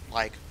super,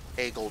 like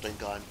a Golden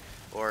Gun,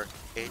 or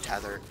a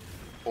Tether,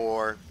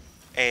 or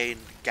a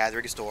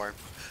Gathering Storm,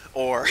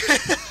 or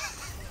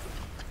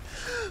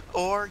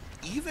or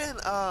even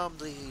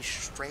the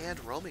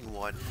Strand Roaming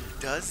one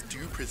does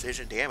do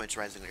precision damage,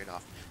 surprisingly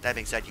enough. That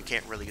being said, you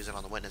can't really use it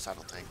on the Witness, I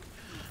don't think.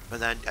 But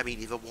then, I mean,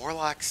 even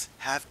Warlocks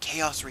have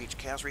Chaos Reach.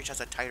 Chaos Reach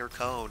has a tighter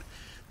cone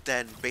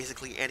than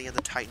basically any of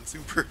the Titan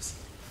supers.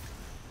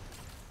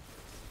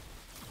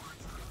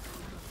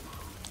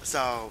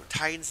 So,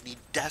 Titans need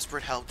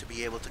desperate help to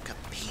be able to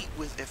compete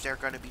with if they're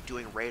going to be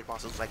doing raid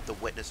bosses like the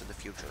Witness in the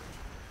future.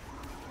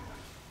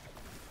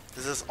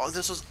 This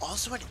was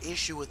also an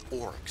issue with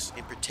Orcs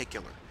in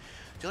particular.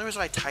 The only reason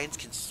why Titans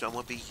can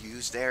somewhat be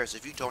used there is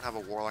if you don't have a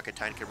Warlock, a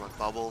Titan can run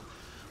Bubble.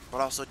 But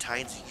also,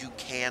 Titans, you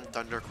can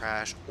Thunder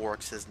Crash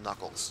Orcs'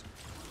 Knuckles.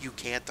 You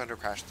can Thunder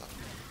Crash them.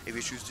 If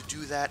you choose to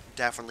do that,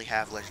 definitely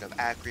have Legend of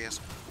Agrias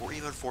or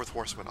even Fourth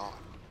Horseman on.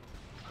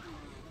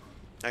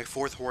 Like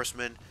Fourth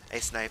Horseman, a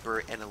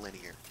Sniper, and a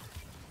Linear.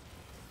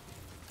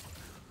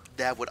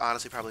 That would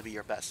honestly probably be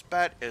your best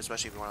bet,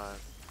 especially if you want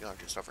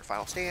to do stuff for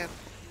Final Stand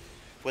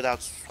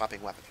without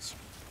swapping weapons.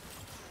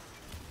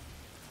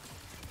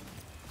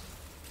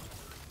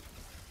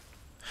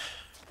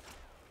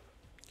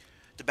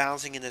 The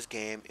balancing in this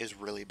game is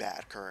really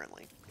bad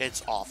currently.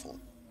 It's awful.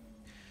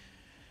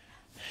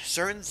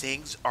 Certain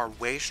things are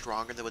way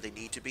stronger than what they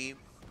need to be,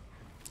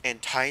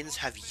 and Titans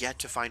have yet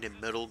to find a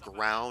middle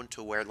ground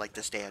to where, like,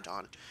 to stand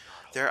on.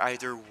 They're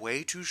either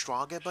way too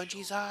strong at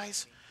Bungie's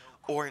eyes,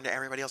 or in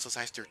everybody else's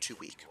eyes, they're too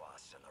weak.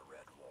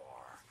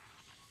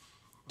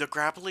 The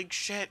grappling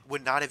shit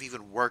would not have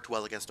even worked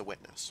well against a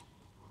Witness.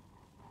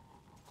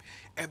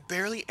 And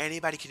barely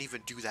anybody can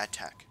even do that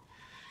tech.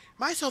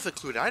 Myself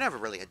included, I never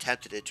really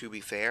attempted it, to be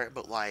fair,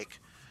 but, like,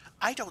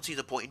 I don't see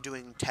the point in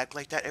doing tech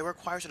like that. It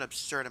requires an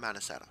absurd amount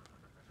of setup.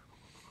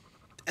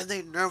 And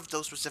they nerfed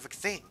those specific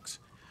things.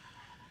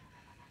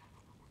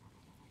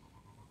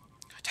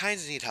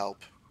 Titans need help.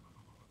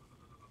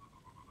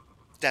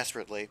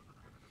 Desperately.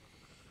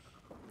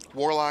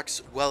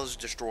 Warlocks, Well is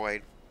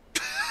destroyed.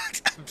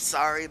 I'm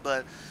sorry,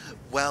 but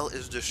Well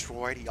is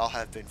destroyed. Y'all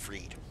have been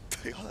freed.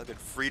 Y'all have been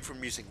freed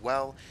from using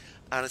Well.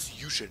 Honestly,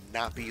 you should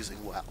not be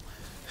using Well.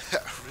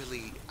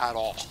 Really, at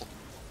all.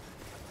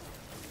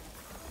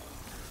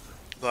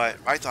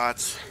 But my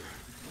thoughts.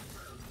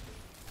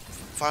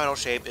 Final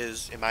Shape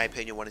is, in my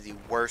opinion, one of the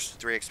worst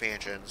 3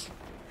 expansions.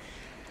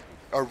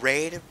 A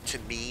raid, to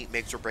me,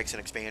 makes or breaks an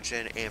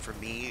expansion, and for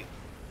me,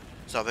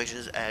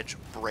 Salvation's Edge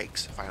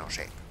breaks Final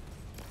Shape.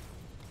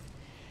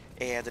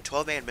 And the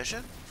 12-man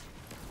mission?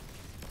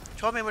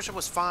 12-man mission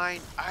was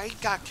fine. I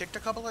got kicked a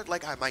couple of,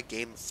 like, my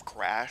game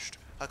crashed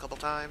a couple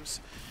times,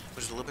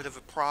 which is a little bit of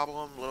a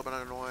problem, a little bit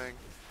annoying.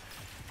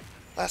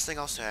 Last thing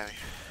I'll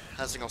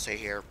say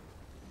here.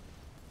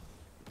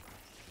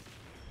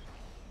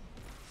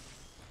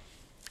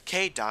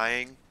 Cayde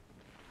dying,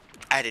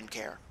 I didn't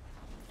care.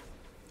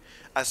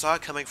 I saw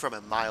it coming from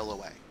a mile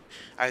away.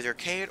 Either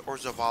Cayde or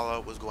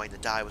Zavala was going to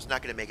die, was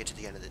not going to make it to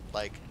the end of it,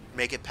 like,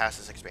 make it past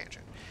this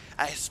expansion.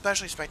 I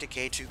especially expected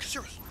Cayde to, because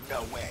there was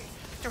no way.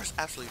 There was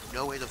absolutely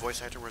no way the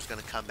voice actor was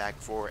going to come back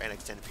for an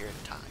extended period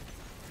of time.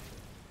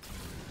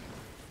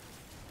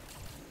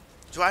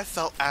 So I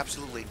felt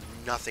absolutely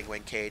nothing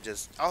when Cayde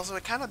just... Also,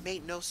 it kind of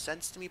made no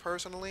sense to me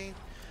personally.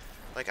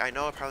 Like, I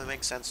know it probably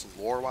makes sense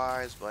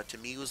lore-wise, but to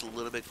me it was a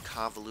little bit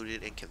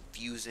convoluted and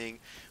confusing.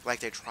 Like,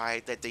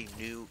 they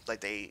knew, like,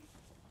 they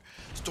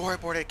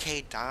storyboarded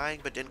Cayde dying,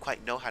 but didn't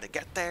quite know how to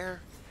get there.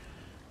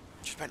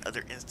 There's been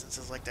other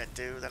instances like that,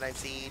 too, that I've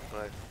seen,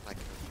 but, like,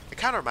 it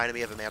kind of reminded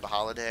me of Amanda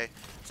Holiday.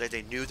 It's like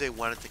they knew they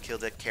wanted to kill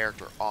that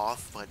character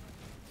off, but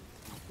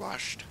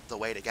rushed the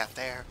way to get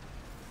there.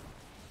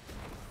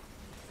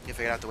 You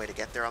figured out the way to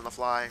get there on the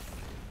fly.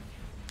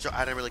 So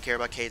I didn't really care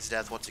about Cayde's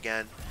death once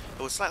again.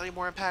 It was slightly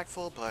more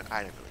impactful, but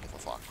I didn't really give a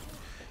fuck.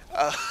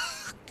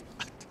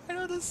 I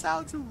know this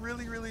sounds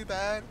really, really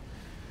bad.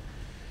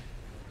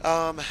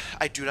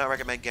 I do not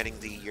recommend getting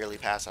the yearly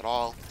pass at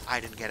all. I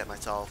didn't get it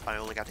myself. I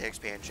only got the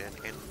expansion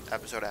in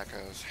Episode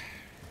Echoes.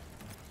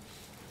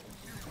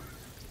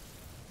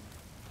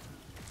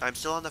 I'm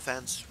still on the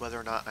fence whether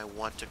or not I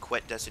want to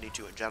quit Destiny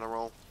 2 in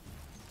general.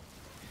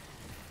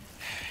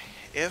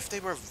 If they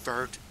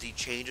revert the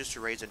changes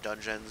to raids and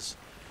dungeons,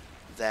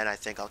 then I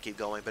think I'll keep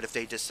going. But if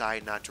they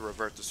decide not to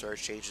revert the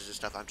surge changes and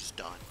stuff, I'm just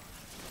done.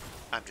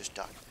 I'm just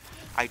done.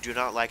 I do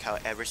not like how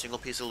every single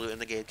piece of loot in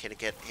the game can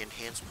get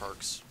enhanced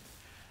perks.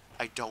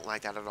 I don't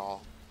like that at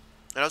all.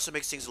 It also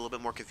makes things a little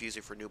bit more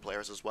confusing for new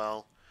players as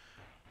well.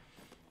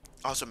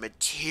 Also,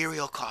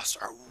 material costs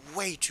are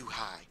way too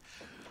high.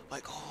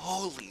 Like,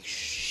 holy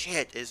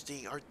shit,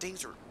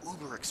 things are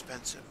uber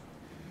expensive.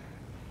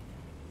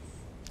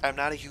 I'm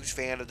not a huge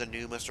fan of the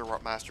new Master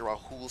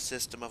Rahool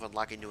system of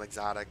unlocking new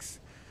exotics.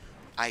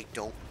 I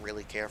don't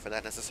really care for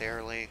that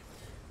necessarily.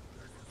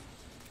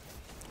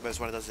 But it's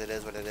one of those it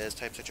is what it is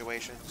type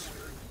situations.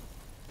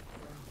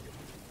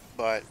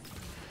 But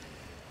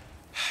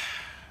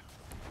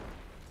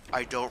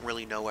I don't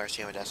really know where I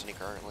stand with Destiny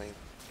currently.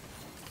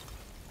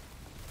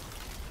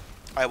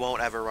 I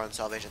won't ever run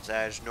Salvation's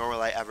Edge, nor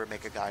will I ever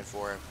make a guide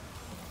for it.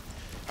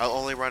 I'll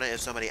only run it if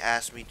somebody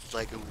asks me,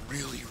 like,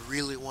 really,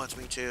 really wants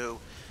me to,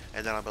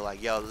 and then I'll be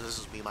like, yo, this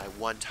is me, my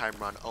one-time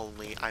run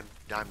only. I'm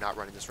not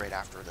running this raid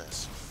after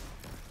this.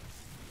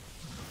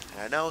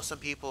 And I know some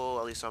people,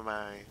 at least some of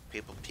my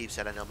peeps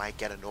that I know, might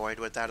get annoyed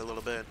with that a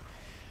little bit.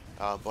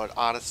 But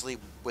honestly,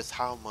 with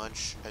how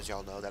much, as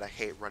y'all know, that I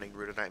hate running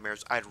Root of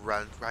Nightmares, I'd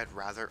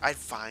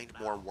find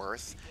more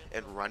worth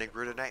in running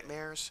Root of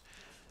Nightmares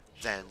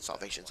than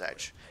Salvation's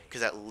Edge,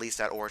 because at least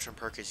that origin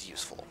perk is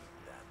useful.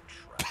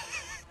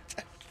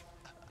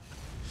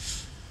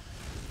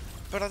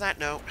 But on that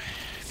note,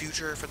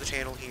 future for the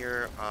channel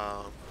here,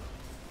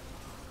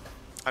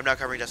 I'm not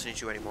covering Destiny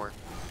 2 anymore.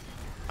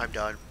 I'm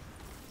done.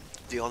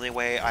 The only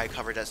way I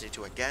cover Destiny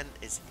 2 again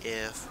is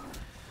if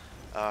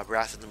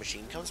Wrath of the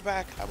Machine comes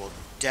back. I will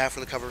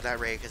definitely cover that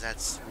raid, because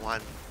that's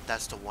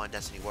the one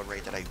Destiny 1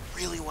 raid that I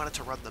really wanted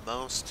to run the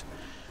most.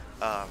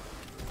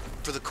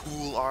 For the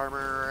cool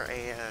armor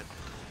and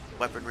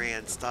weaponry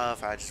and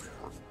stuff, I just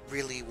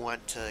really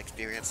want to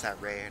experience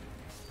that raid.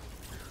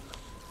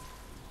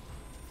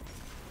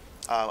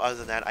 Other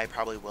than that, I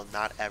probably will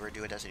not ever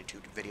do a Destiny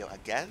 2 video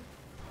again.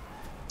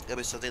 It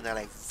was something that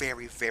I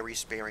very, very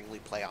sparingly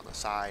play on the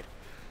side.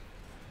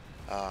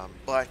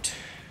 But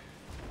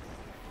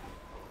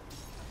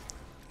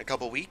in a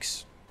couple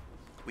weeks,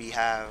 we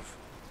have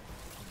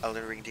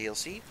Elden Ring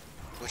DLC,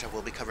 which I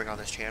will be covering on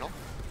this channel.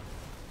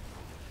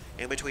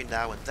 In between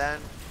now and then,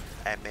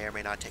 I may or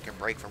may not take a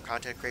break from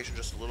content creation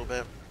just a little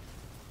bit.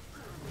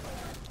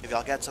 If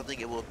y'all get something,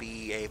 it will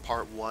be a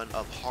part 1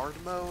 of hard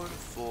mode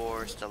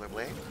for Stellar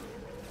Blade.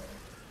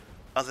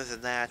 Other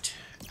than that,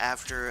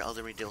 after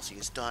Elden Ring DLC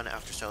is done,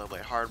 after Stellar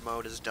Blade hard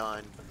mode is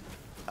done,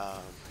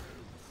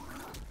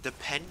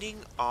 depending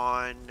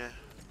on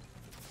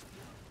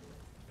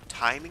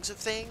timings of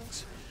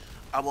things,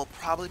 I will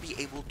probably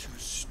be able to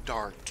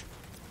start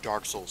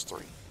Dark Souls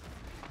 3.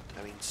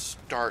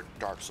 Start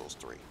Dark Souls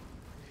 3.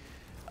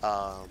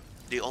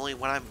 The only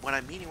when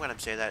I'm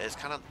saying that is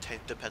kind of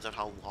depends on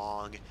how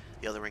long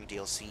the Elden Ring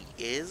DLC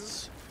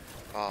is,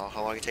 how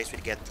long it takes me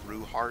to get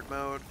through hard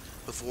mode.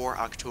 Before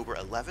October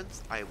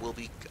 11th, I will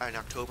be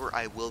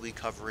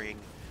covering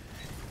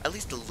at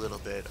least a little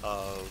bit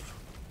of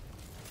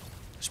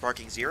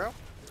Sparking Zero,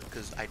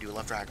 because I do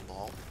love Dragon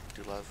Ball,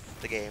 do love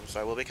the game,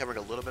 so I will be covering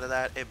a little bit of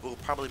that. It will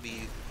probably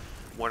be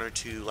one or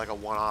two, like a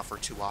one-off or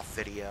two-off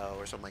video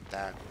or something like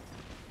that.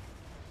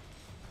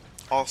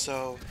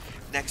 Also,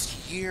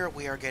 next year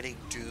we are getting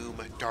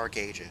Doom Dark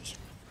Ages,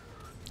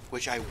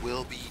 which I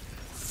will be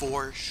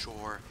for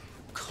sure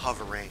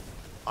covering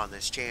on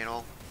this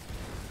channel.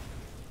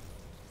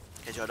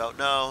 As y'all don't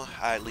know,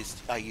 at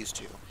least I used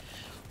to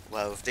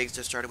love things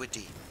that started with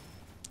D.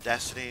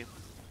 Destiny,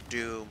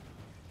 Doom,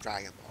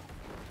 Dragon Ball.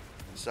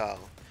 So,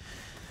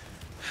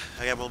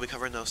 again, we'll be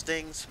covering those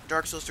things.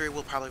 Dark Souls 3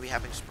 will probably be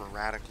happening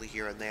sporadically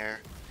here and there.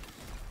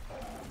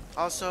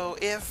 Also,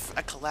 if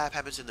a collab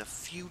happens in the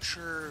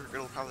future,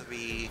 it'll probably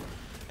be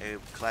a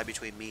collab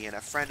between me and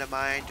a friend of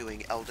mine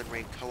doing Elden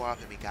Ring co-op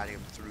and me guiding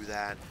him through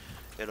that.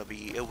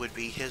 It would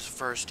be his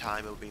first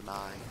time, it would be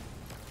mine.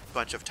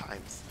 Bunch of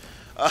times.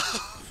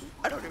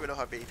 I don't even know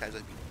how many times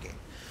I've beaten the game.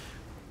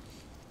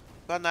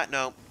 But on that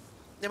note,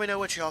 let me know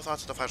what y'all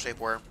thoughts of the Final Shape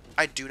were.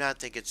 I do not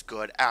think it's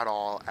good at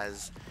all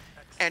as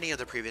any of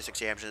the previous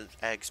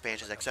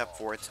expansions except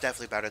for it's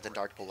definitely better than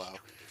Dark Below.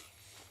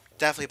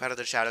 Definitely better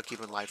than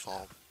Shadowkeep and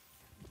Lightfall.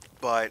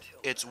 But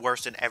it's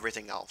worse than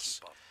everything else.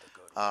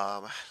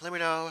 Let me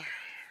know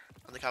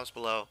in the comments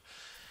below,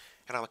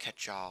 and I will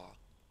catch y'all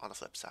on the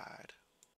flip side.